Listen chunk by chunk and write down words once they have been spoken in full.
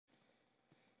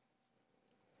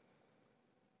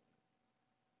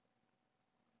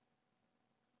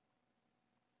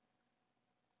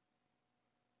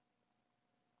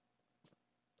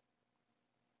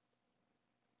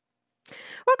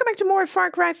Welcome back to more Far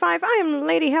Cry 5. I am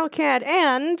Lady Hellcat,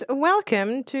 and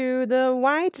welcome to the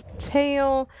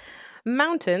Whitetail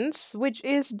Mountains, which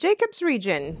is Jacob's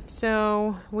region.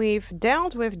 So we've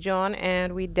dealt with John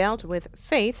and we dealt with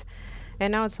Faith,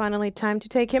 and now it's finally time to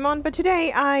take him on. But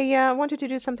today I wanted to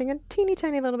do something a teeny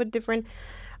tiny little bit different.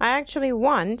 I actually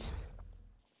want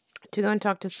to go and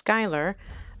talk to Skylar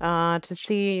to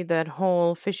see that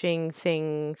whole fishing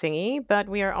thingy, but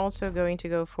we are also going to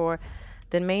go for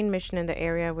the main mission in the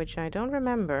area, which I don't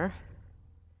remember.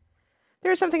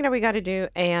 There's something that we got to do,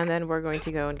 and then we're going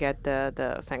to go and get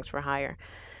the thanks for hire.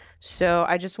 So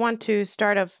I just want to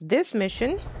start off this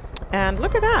mission, and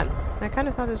look at that. I kind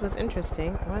of thought this was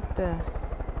interesting. What the...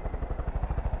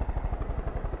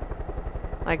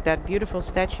 Like that beautiful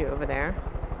statue over there.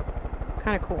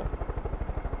 Kind of cool.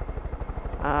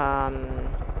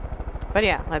 But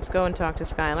yeah, let's go and talk to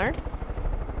Skylar.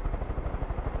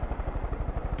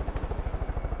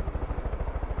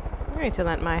 I'm going to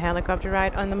let my helicopter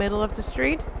ride on the middle of the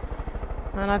street.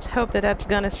 And let's hope that that's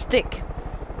gonna stick.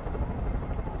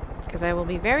 Because I will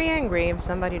be very angry if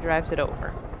somebody drives it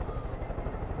over.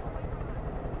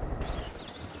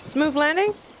 Smooth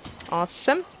landing.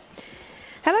 Awesome.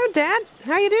 Hello, Dad.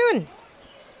 How you doing?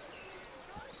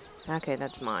 Okay,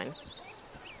 that's mine.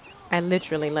 I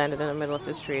literally landed in the middle of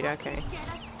the street. Okay. Get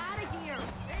us out of here!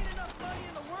 Ain't enough money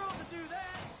in the world to do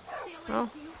that! Oh.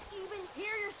 Do you even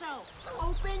hear yourself?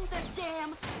 Open the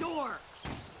damn door!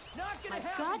 Not gonna My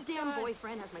happen, goddamn Dad.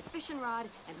 boyfriend has my fishing rod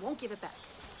and won't give it back.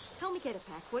 Help me get it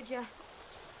back, would ya?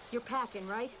 You're packing,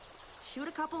 right? Shoot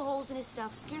a couple holes in his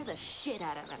stuff, scare the shit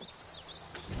out of him.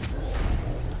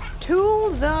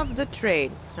 Tools of the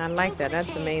trade. I like that.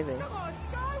 Thanks for the That's tip. amazing. Come on,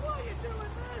 Sky, why you doing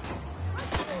this? I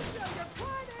told you, your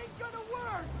plan ain't gonna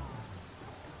work!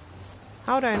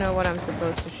 How do I know what I'm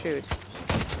supposed to shoot? Oh,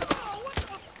 what the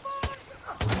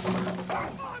fuck?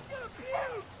 Oh, I'm gonna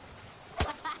puke!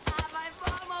 My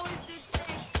mom always did say,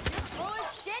 you're full of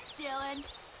shit, Dylan.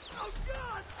 Oh,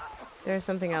 God! There's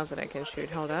something else that I can shoot.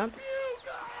 Hold up. Puke!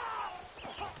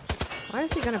 Why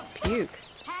is he gonna puke?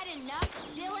 Had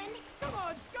enough, Dylan? Come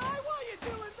on, Sky, why you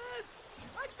doing this?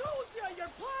 I told you, your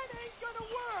plan ain't gonna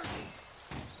work!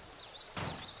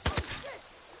 Oh, shit!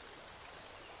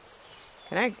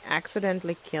 Can I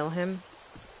accidentally kill him?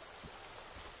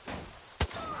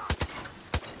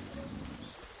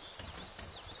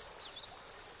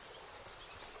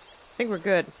 I think we're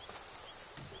good.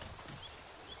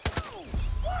 Oh,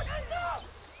 what? Enough!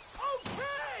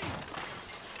 Okay!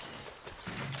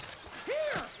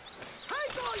 Here!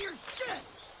 Take all your shit!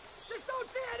 Just don't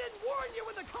say I didn't warn you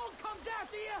when the cult comes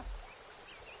after you!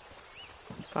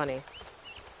 Funny.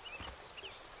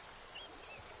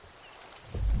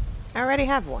 I already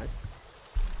have one.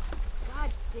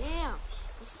 God damn.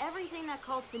 With everything that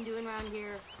cult's been doing around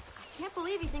here, I can't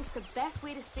believe he thinks the best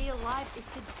way to stay alive is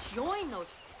to join those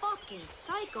fucking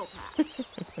psychopaths.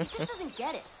 He just doesn't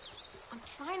get it. I'm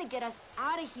trying to get us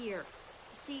out of here.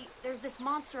 You see, there's this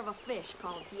monster of a fish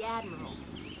called the Admiral.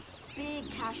 Big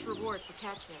cash reward for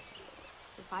catching it.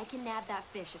 If I can nab that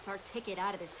fish, it's our ticket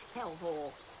out of this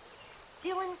hellhole.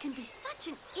 Dylan can be such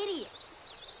an idiot.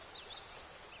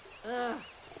 Ugh.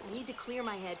 I need to clear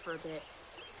my head for a bit.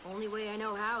 Only way I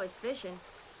know how is fishing.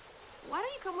 Why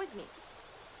don't you come with me?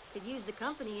 Could use the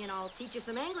company and I'll teach you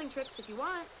some angling tricks if you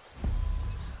want.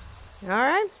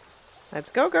 Alright. Let's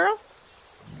go, girl.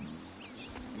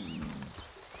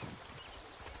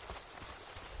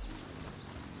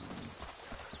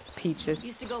 Peaches.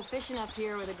 Used to go fishing up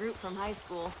here with a group from high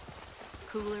school.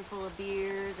 Cooler full of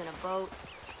beers and a boat.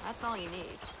 That's all you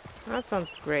need. That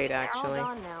sounds great, They're all actually.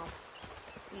 gone now.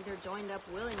 Either joined up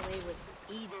willingly with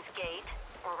Eden's Gate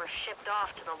or were shipped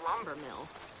off to the lumber mill.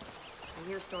 I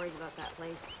hear stories about that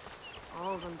place.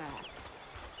 All of them bad.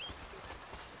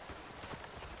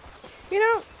 You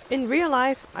know, in real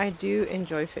life, I do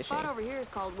enjoy The fishing. spot over here is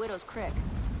called Widow's Creek.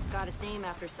 Got its name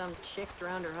after some chick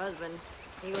drowned her husband.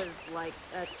 He was like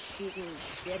a cheating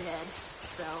shithead,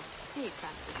 so he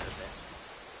kind of deserved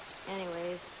it.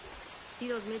 Anyways, see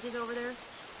those midges over there?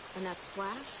 And that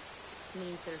splash?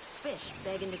 Means there's fish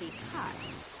begging to be caught.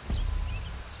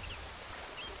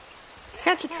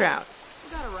 Catch a Hey, trout.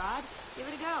 you got a rod? Give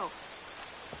it a go.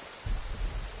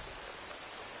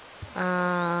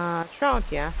 Trout,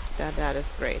 yeah. That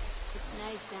is great. It's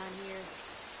nice down here.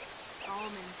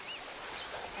 Calming.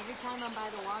 Every time I'm by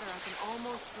the water, I can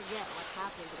almost forget what's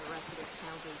happening to the rest of this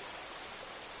county.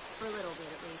 For a little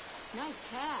bit, at least. Nice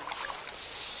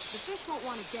cast. The fish won't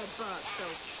want a dead bug, so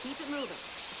keep it moving.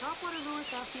 The topwater lures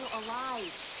got feel alive.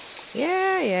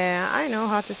 Yeah, I know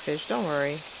how to fish. Don't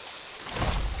worry.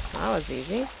 That was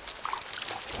easy.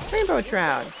 Rainbow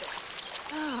trout.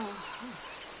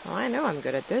 Oh, I know I'm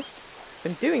good at this.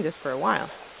 Been doing this for a while.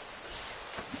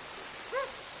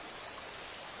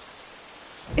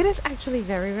 It is actually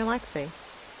very relaxing.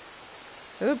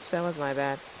 Oops, that was my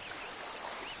bad.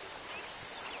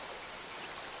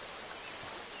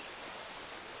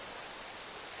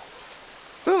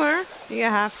 Boomer, do you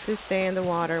have to stay in the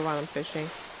water while I'm fishing?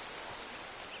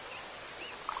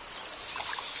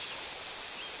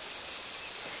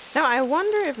 Now, I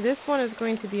wonder if this one is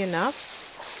going to be enough.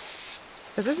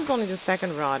 Because this is only the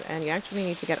second rod, and you actually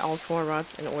need to get all 4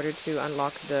 rods in order to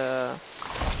unlock the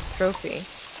trophy.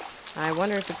 I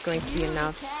wonder if it's going to be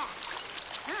enough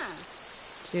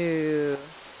to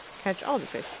catch all the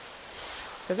fish.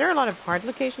 Because there are a lot of hard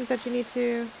locations that you need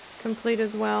to complete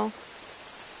as well.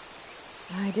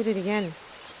 I did it again.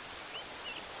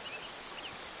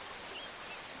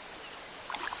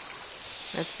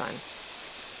 That's fine.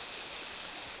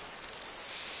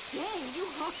 Dang, you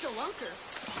hooked a lunker.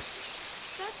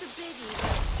 That's a biggie,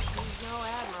 but he's no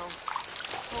Admiral.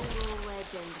 Total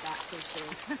legend, that fish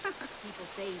is. People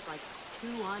say he's like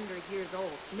 200 years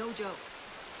old. No joke.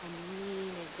 And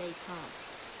mean as they come.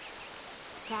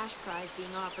 Cash prize being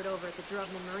offered over at the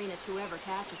Drubman Marina to whoever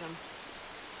catches him.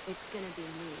 It's gonna be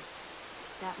me.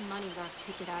 That money's our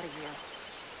ticket out of here.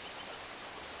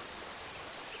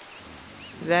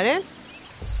 Is that it?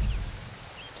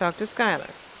 Talk to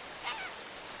Skylar.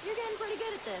 You're getting pretty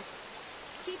good at this.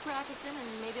 Keep practicing, and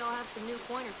maybe I'll have some new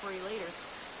pointers for you later.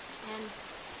 And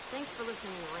thanks for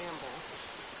listening to me ramble.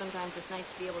 Sometimes it's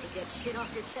nice to be able to get shit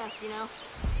off your chest, you know?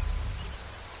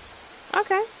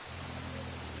 Okay.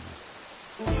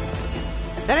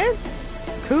 That is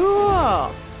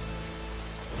cool.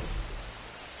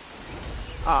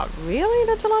 Oh, really?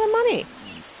 That's a lot of money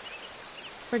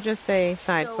for just a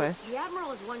side quest. The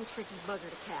Admiral is one tricky bugger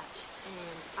to catch,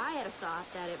 and I had a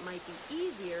thought that it might be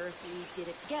easier if we did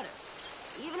it together.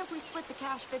 Even if we split the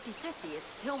cash 50-50,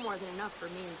 it's still more than enough for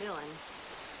me and Dylan.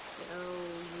 So,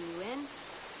 you in?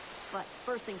 But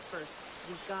first things first,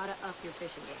 you've gotta up your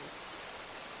fishing game.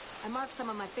 I marked some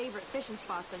of my favorite fishing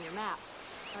spots on your map,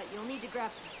 but you'll need to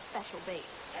grab some special bait.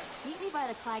 Meet me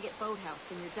by the Claggett boathouse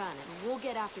when you're done, and we'll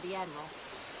get after the Admiral.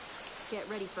 Get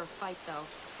ready for a fight, though,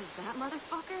 because that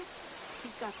motherfucker,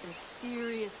 he's got some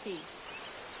serious teeth.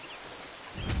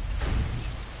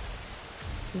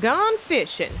 Gone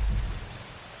fishing.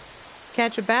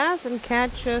 Catch a bass and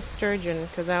catch a sturgeon,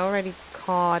 because I already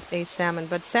caught a salmon,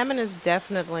 but salmon is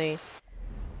definitely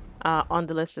on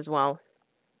the list as well.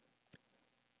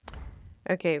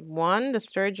 Okay, the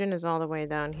sturgeon is all the way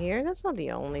down here. That's not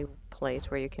the only place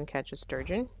where you can catch a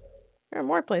sturgeon. There are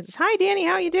more places. Hi, Danny,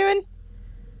 how you doing?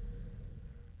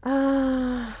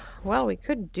 Well, we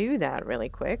could do that really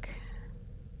quick.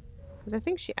 Because I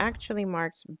think she actually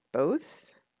marks both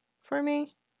for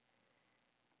me.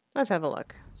 Let's have a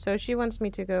look. So she wants me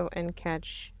to go and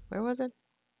catch... Where was it?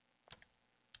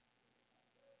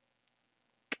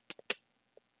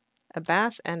 A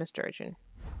bass and a sturgeon.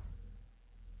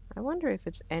 I wonder if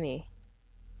it's any.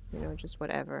 You know, just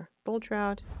whatever. Bull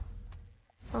trout.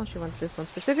 Oh, she wants this one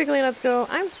specifically. Let's go.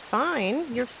 I'm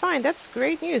fine. You're fine. That's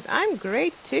great news. I'm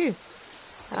great too.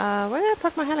 Where did I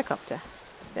park my helicopter?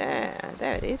 There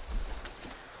it is.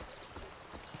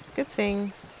 Good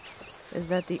thing is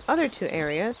that the other 2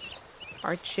 areas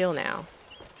are chill now.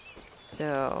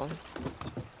 So...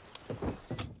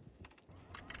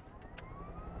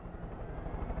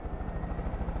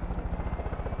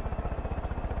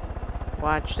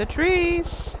 Watch the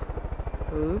trees!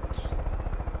 Oops.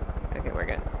 Okay, we're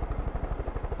good.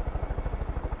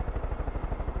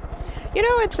 You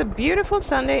know, it's a beautiful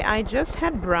Sunday. I just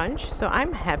had brunch, so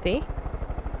I'm happy.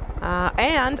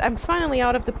 And I'm finally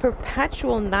out of the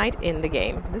perpetual night in the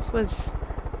game. This was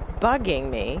bugging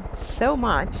me so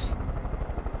much.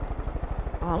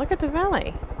 Oh, look at the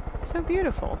valley. It's so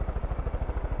beautiful.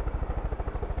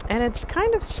 And it's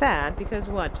kind of sad because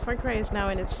what? Far Cry is now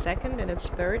in its 2nd and its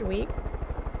 3rd week.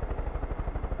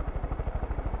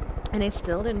 And they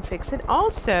still didn't fix it.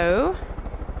 Also,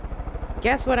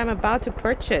 guess what I'm about to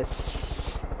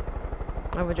purchase?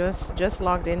 I was just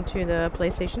logged into the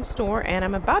PlayStation Store, and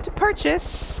I'm about to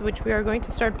purchase, which we are going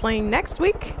to start playing next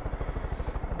week,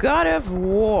 God of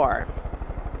War.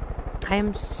 I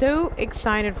am so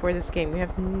excited for this game. You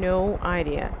have no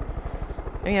idea.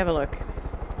 Let me have a look.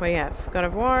 What do you have? God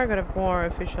of War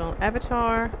official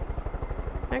avatar.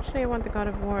 Actually, I want the God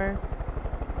of War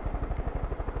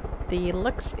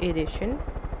Deluxe Edition.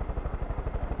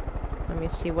 Let me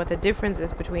see what the difference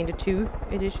is between the 2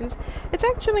 editions. It's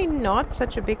actually not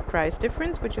such a big price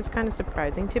difference, which is kind of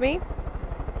surprising to me.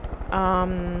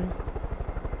 And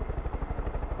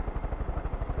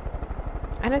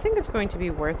I think it's going to be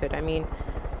worth it. I mean,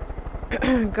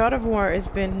 God of War has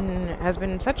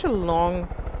been such a long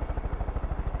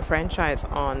franchise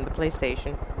on the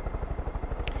PlayStation.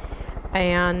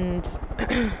 And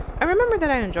I remember that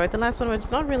I enjoyed the last one, but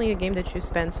it's not really a game that you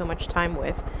spend so much time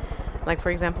with. Like,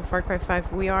 for example, Far Cry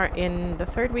 5, we are in the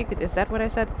third week. Is that what I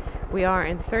said? We are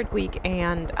in the third week,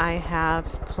 and I have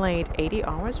played 80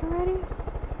 hours already?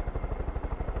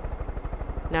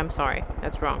 No, I'm sorry.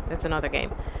 That's wrong. That's another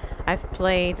game. I've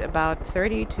played about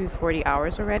 30 to 40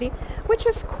 hours already, which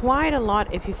is quite a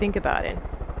lot if you think about it.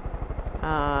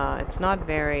 It's not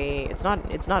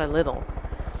a little.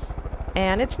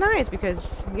 And it's nice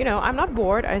because, you know, I'm not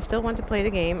bored. I still want to play the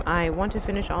game. I want to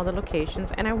finish all the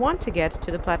locations, and I want to get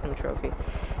to the Platinum Trophy.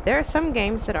 There are some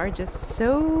games that are just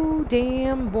so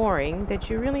damn boring that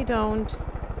you really don't...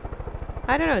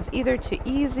 I don't know, it's either too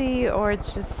easy or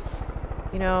it's just,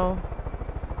 you know,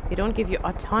 they don't give you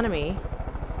autonomy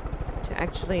to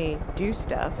actually do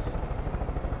stuff.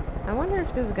 I wonder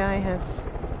if this guy has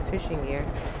fishing gear.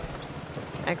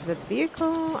 Exit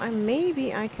vehicle.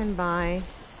 Maybe I can buy...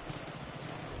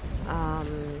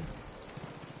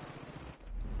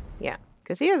 yeah,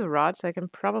 because he has a rod, so I can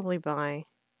probably buy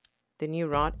the new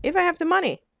rod if I have the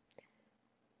money.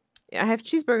 I have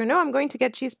cheeseburger. No, I'm going to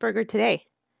get cheeseburger today.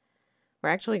 We're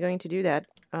actually going to do that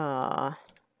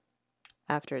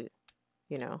after,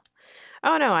 you know.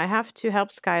 Oh no, I have to help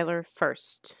Skylar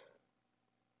first.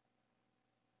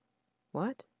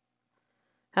 What?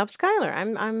 Help Skylar.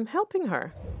 I'm helping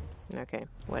her. Okay,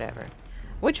 whatever.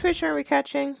 Which fish are we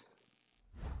catching?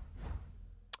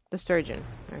 The sturgeon.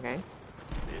 Okay.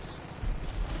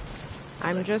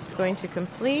 I'm just going to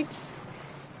complete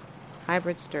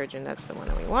hybrid sturgeon. That's the one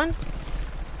that we want.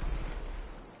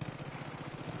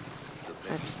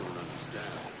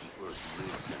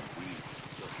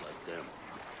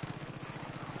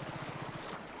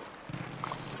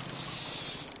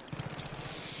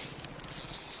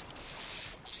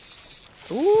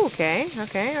 Ooh, okay.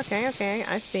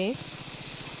 I see.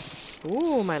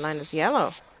 Ooh, my line is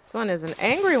yellow. This one is an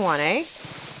angry one, eh?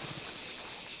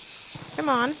 Come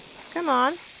on. Come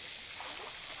on.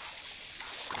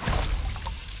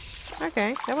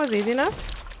 Okay, that was easy enough.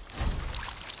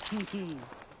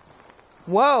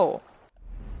 Whoa!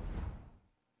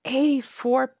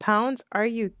 84 pounds? Are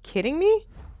you kidding me?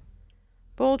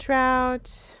 Bull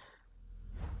trout,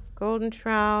 golden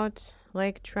trout,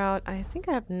 lake trout. I think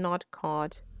I have not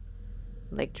caught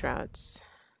lake trouts.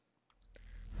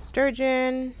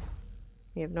 Sturgeon.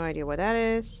 You have no idea what that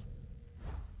is.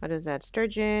 What is that?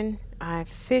 Sturgeon. I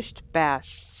fished bass,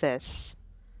 sis.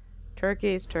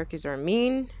 Turkeys. Turkeys are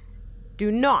mean. Do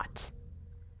not.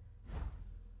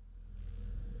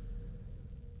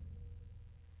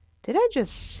 Did I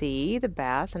just see the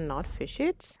bass and not fish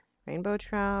it? Rainbow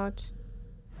trout.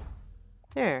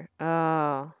 There.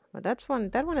 Oh, but that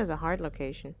one is a hard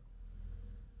location.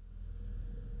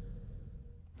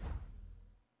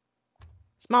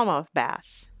 Smallmouth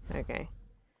bass. Okay.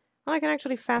 Well, I can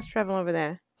actually fast travel over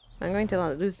there. I'm going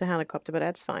to lose the helicopter, but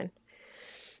that's fine.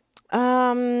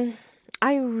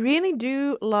 I really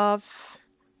do love,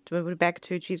 to move back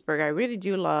to cheeseburger, I really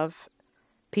do love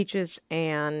Peaches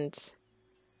and...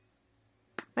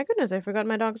 My goodness, I forgot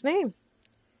my dog's name.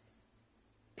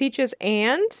 Peaches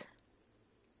and...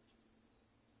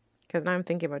 Because now I'm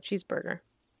thinking about cheeseburger.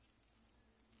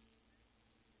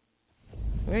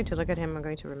 I'm going to look at him, I'm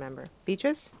going to remember.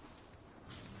 Peaches?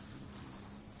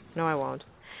 No, I won't.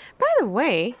 By the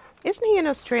way, isn't he an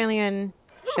Australian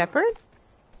shepherd?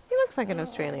 He looks like an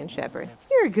Australian shepherd.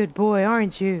 You're a good boy,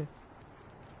 aren't you?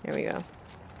 There we go.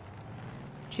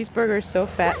 Cheeseburger is so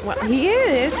fat. Well, he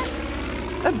is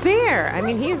a bear. I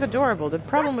mean, he is adorable. The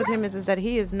problem with him is that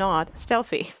he is not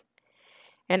stealthy.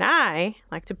 And I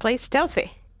like to play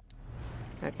stealthy.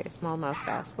 Okay, smallmouth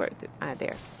bass. Where did...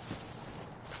 there.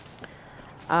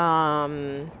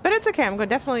 But it's okay. I'm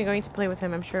definitely going to play with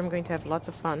him. I'm sure I'm going to have lots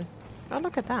of fun. Oh,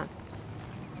 look at that.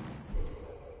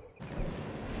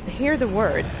 Hear the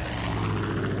word.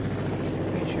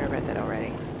 Pretty sure I read that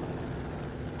already.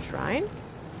 Shrine?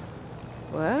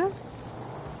 What?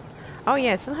 Oh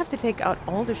yeah, I still have to take out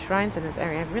all the shrines in this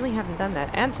area. I really haven't done that.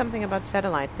 And something about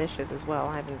satellite dishes as well.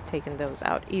 I haven't taken those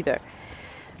out either.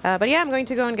 But yeah, I'm going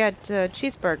to go and get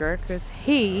cheeseburger because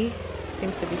he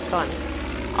seems to be fun.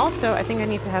 Also, I think I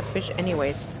need to have fish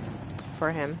anyways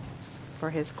for him. For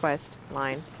his quest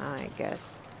line, I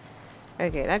guess.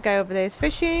 Okay, that guy over there is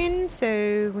fishing,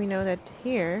 so we know that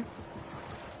here.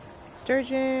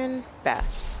 Sturgeon,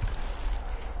 bass.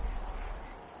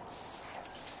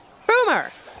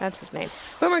 Boomer! That's his name.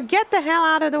 Boomer, get the hell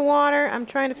out of the water. I'm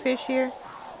trying to fish here.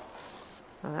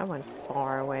 Oh, that went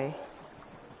far away.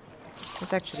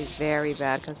 It's actually very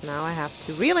bad because now I have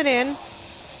to reel it in.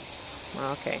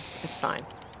 Well, okay, it's fine.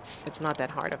 It's not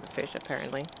that hard of a fish,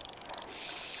 apparently.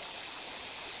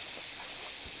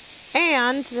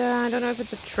 And I don't know if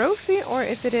it's a trophy or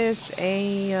if it is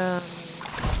a...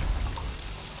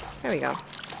 There we go.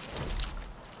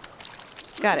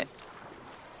 Got it.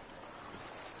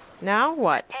 Now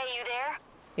what? Hey, you there?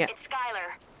 Yeah. It's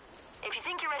Skylar. If you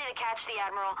think you're ready to catch the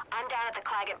Admiral, I'm down at the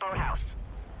Claggett Boathouse.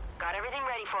 Got everything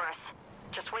ready for us.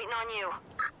 Just waiting on you.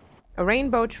 A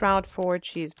rainbow trout for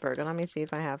cheeseburger. Let me see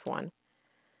if I have one.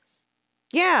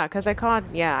 Yeah, because I caught...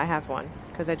 Yeah, I have one.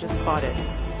 Because I just caught it.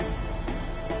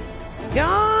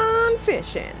 Gone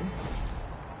fishing.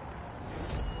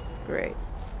 Great.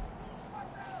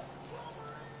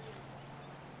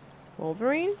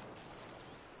 Wolverine?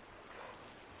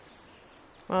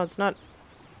 Well, it's not...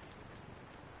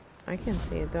 I can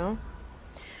see it, though.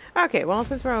 Okay, well,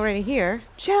 since we're already here...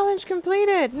 Challenge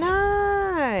completed!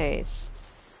 Nice!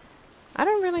 I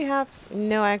don't really have...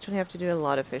 No, I actually have to do a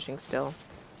lot of fishing still.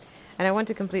 And I want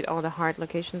to complete all the hard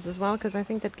locations as well, because I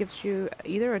think that gives you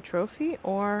either a trophy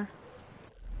or...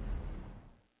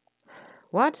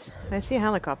 What? I see a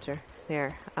helicopter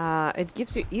there. It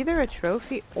gives you either a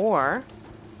trophy or...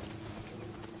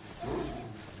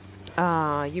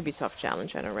 Ubisoft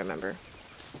challenge, I don't remember.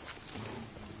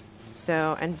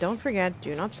 So, and don't forget,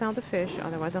 do not sell the fish,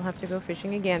 otherwise I'll have to go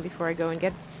fishing again before I go and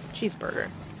get cheeseburger.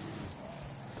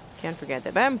 Can't forget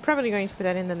that, but I'm probably going to put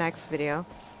that in the next video.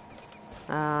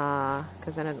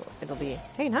 Because then it'll be...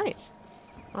 Hey, nice!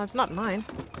 Well, it's not mine.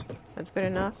 That's good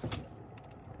enough.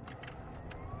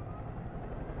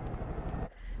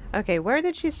 Okay, where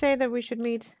did she say that we should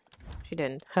meet? She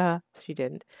didn't. Haha, she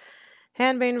didn't.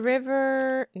 Handbane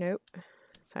River... Nope.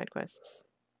 Side quests.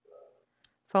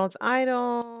 False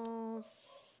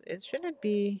Idols... It shouldn't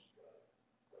be...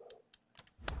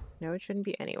 No, it shouldn't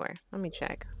be anywhere. Let me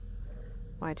check.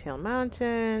 Whitetail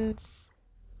Mountains...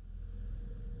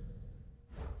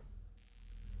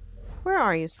 Where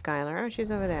are you, Skylar? Oh,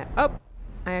 she's over there. Oh!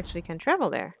 I actually can travel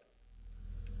there.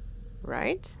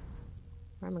 Right?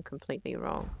 I'm completely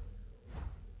wrong.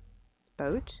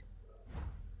 Boat.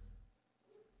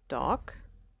 Dock.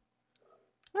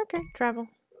 Okay, travel.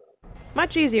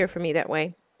 Much easier for me that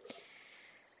way.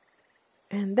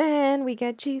 And then we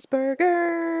get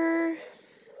cheeseburger.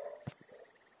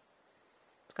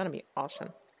 It's gonna be awesome.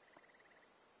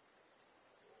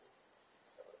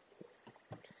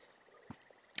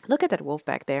 Look at that wolf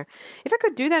back there. If I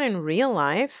could do that in real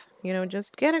life, you know,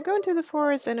 just go into the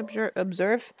forest and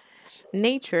observe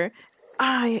nature.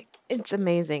 It's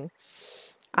amazing.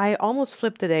 I almost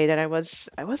flipped the day that I was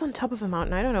on top of a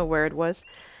mountain. I don't know where it was.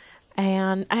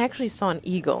 And I actually saw an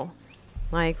eagle.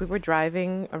 Like, we were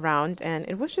driving around and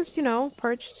it was just, you know,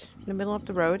 perched in the middle of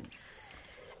the road.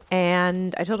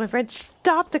 And I told my friend,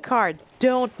 stop the car,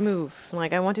 don't move.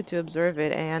 Like, I wanted to observe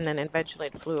it, and then eventually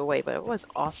it flew away, but it was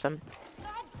awesome.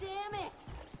 God damn it!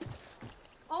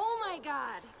 Oh my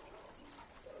god!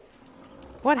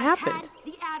 What I happened? had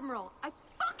the Admiral. I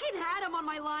fucking had him on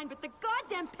my line, but the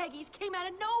goddamn Peggies came out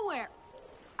of nowhere.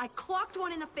 I clocked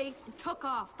one in the face and took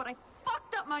off, but I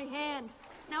fucked up my hand.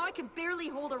 Now I can barely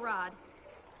hold a rod.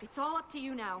 It's all up to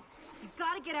you now. You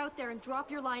gotta get out there and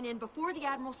drop your line in before the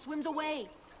Admiral swims away.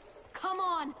 Come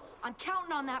on! I'm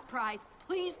counting on that prize.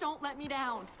 Please don't let me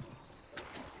down.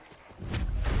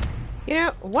 You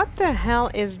know, what the hell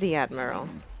is the Admiral?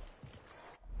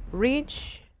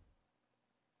 Reach...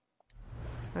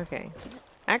 Okay.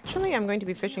 Actually, I'm going to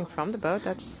be fishing from the boat.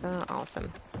 That's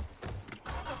awesome.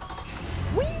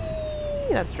 Whee!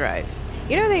 Let's drive.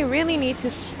 You know, they really need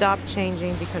to stop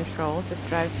changing the controls. It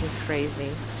drives me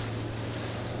crazy.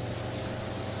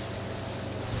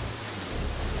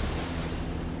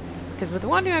 Because with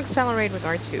one you accelerate with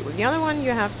R2. With the other one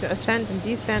you have to ascend and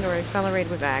descend or accelerate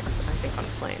with X, I think on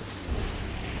planes.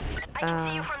 I can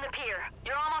see you from the pier.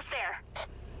 You're almost there.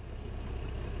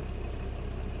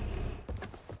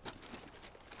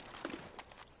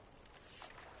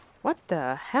 What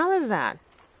the hell is that?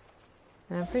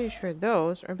 And I'm pretty sure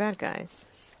those are bad guys.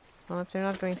 Well, if they're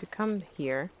not going to come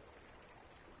here,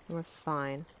 we're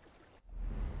fine.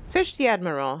 Fish the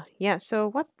Admiral. Yeah, so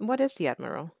what is the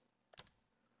Admiral?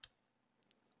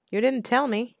 You didn't tell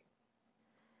me.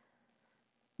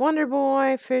 Wonder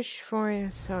Boy, fish for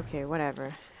us. Okay, whatever.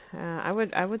 I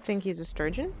would think he's a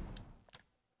sturgeon.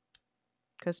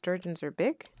 Because sturgeons are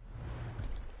big.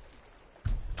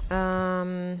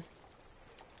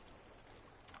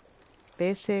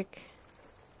 Basic.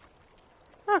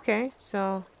 Okay,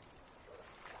 so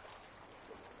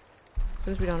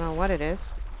since we don't know what it is.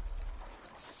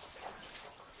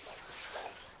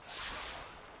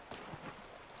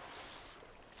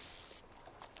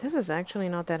 This is actually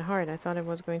not that hard. I thought it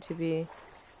was going to be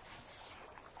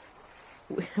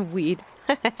weed.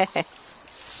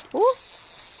 Ooh,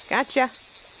 gotcha.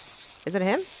 Is it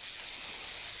him?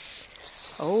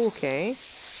 Okay.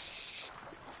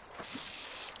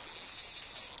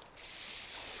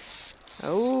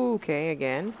 Okay,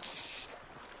 again.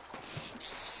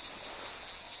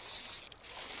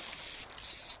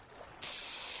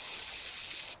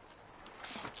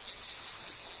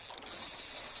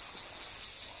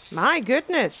 My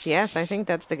goodness. Yes, I think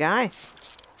that's the guy.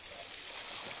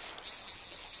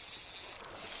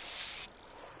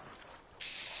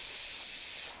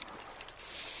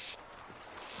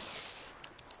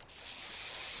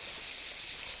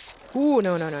 Ooh,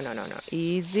 no, no, no, no, no, no.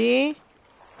 Easy.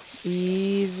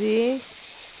 Easy.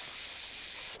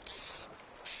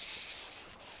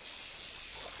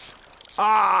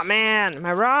 Aw, man.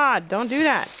 My rod. Don't do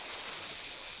that.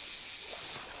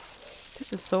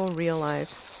 This is so real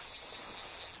life.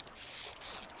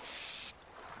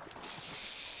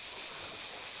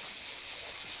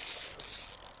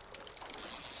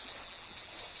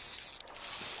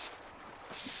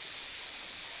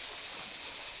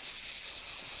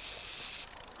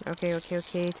 Okay, okay,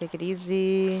 okay. Take it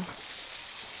easy.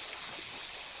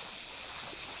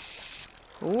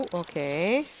 Ooh,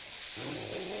 okay.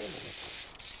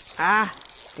 Ah,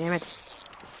 damn it.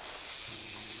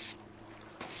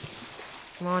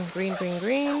 Come on, green, green,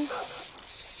 green.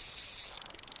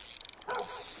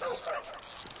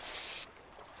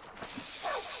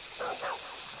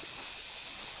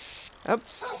 Up.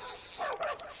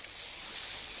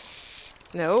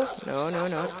 No, no, no, no,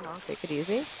 no, no. Take it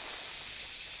easy.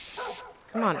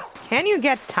 Come on. Can you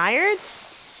get tired?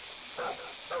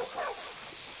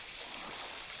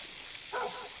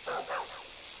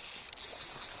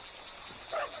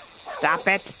 Stop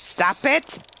it. Stop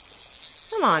it.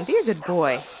 Come on, be a good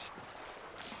boy.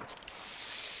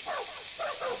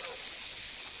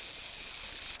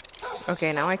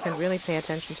 Okay, now I can really pay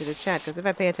attention to the chat, because if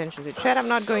I pay attention to the chat, I'm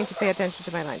not going to pay attention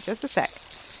to my line. Just a sec.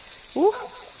 Ooh.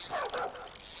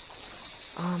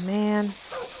 Oh, man.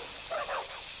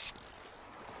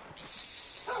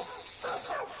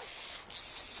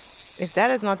 If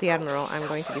that is not the Admiral, I'm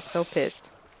going to be so pissed.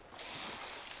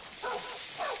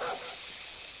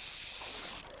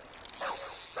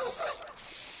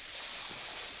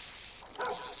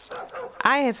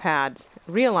 I have had,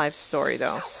 real life story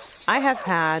though, I have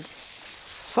had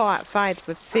fights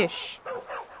with fish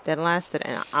that lasted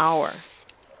an hour.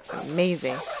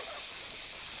 Amazing.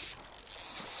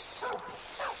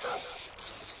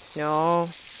 No.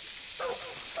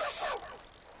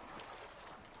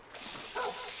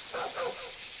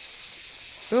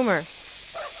 Boomer.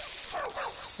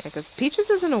 Yeah, because Peaches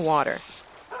is in the water.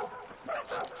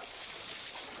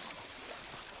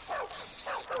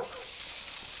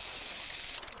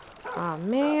 Oh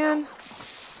man.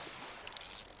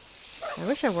 I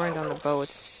wish I weren't on the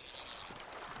boat.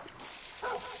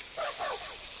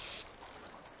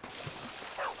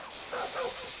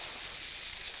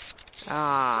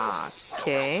 Ah,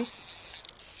 okay.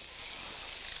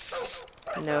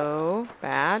 No,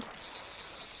 bad.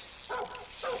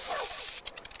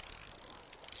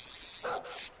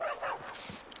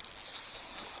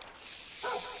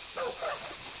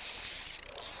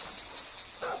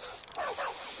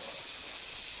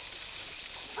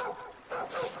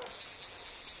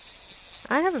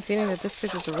 I have a feeling that this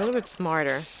fish is a little bit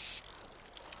smarter.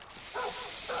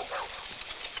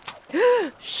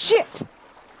 Shit!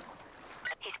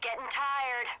 He's getting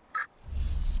tired.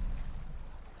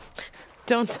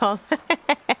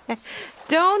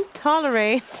 Don't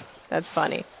tolerate. That's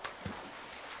funny.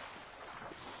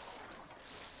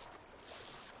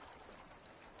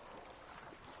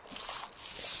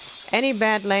 Any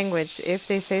bad language, if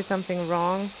they say something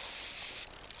wrong.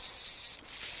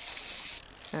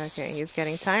 Okay, he's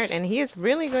getting tired, and he is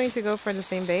really going to go for the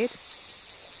same bait.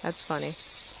 That's funny.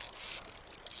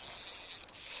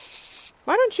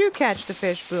 Why don't you catch the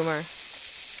fish, Boomer?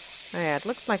 Oh yeah, it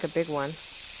looks like a big one.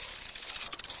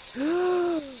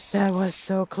 That was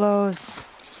so close.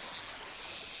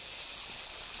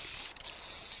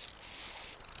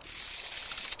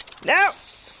 No!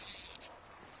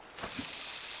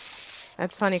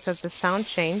 That's funny because the sound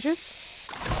changes.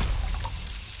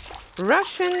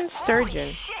 Russian sturgeon.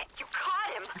 Holy shit, you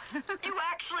caught him! You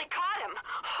actually caught him!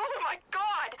 Oh my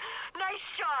god! Nice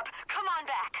job! Come on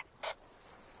back!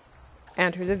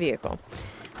 Enter the vehicle.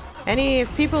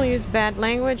 If people use bad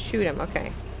language, shoot them.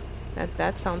 Okay.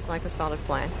 That sounds like a solid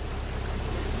plan.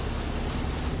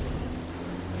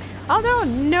 Although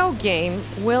no game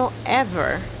will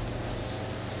ever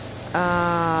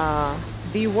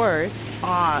the worst.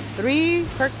 3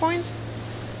 perk points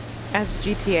as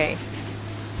GTA.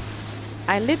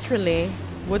 I literally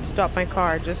would stop my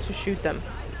car just to shoot them.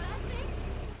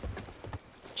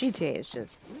 GTA is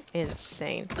just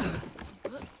insane.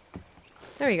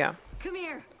 There you go. Come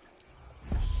here.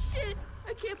 Shit,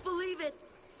 I can't believe it.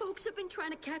 Folks have been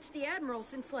trying to catch the Admiral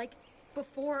since, like,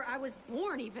 before I was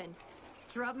born, even.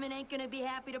 Drubman ain't gonna be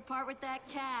happy to part with that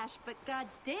cash, but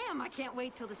goddamn, I can't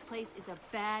wait till this place is a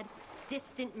bad,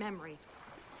 distant memory.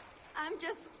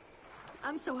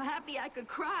 I'm so happy I could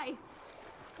cry.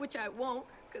 Which I won't,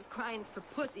 because crying's for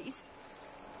pussies.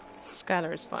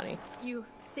 Skylar is funny. You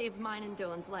saved mine and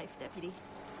Dylan's life, Deputy.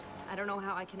 I don't know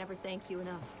how I can ever thank you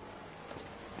enough.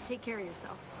 Take care of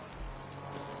yourself.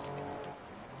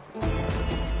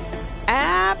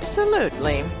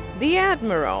 Absolutely. The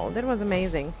Admiral. That was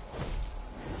amazing.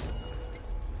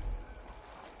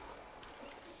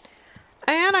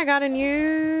 And I got a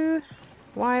new...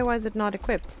 Why was it not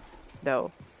equipped,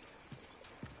 though?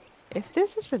 If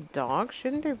this is a dog,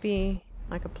 shouldn't there be,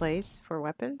 like, a place for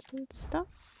weapons and stuff?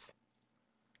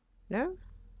 No?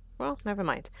 Well, never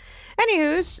mind.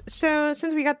 Anywho's, so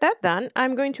since we got that done,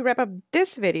 I'm going to wrap up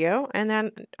this video, and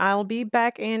then I'll be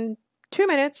back in 2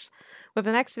 minutes with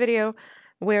the next video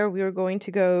where we're going to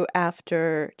go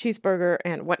after cheeseburger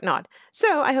and whatnot.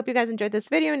 So I hope you guys enjoyed this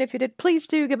video, and if you did, please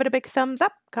do give it a big thumbs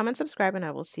up, comment, subscribe, and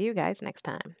I will see you guys next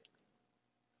time.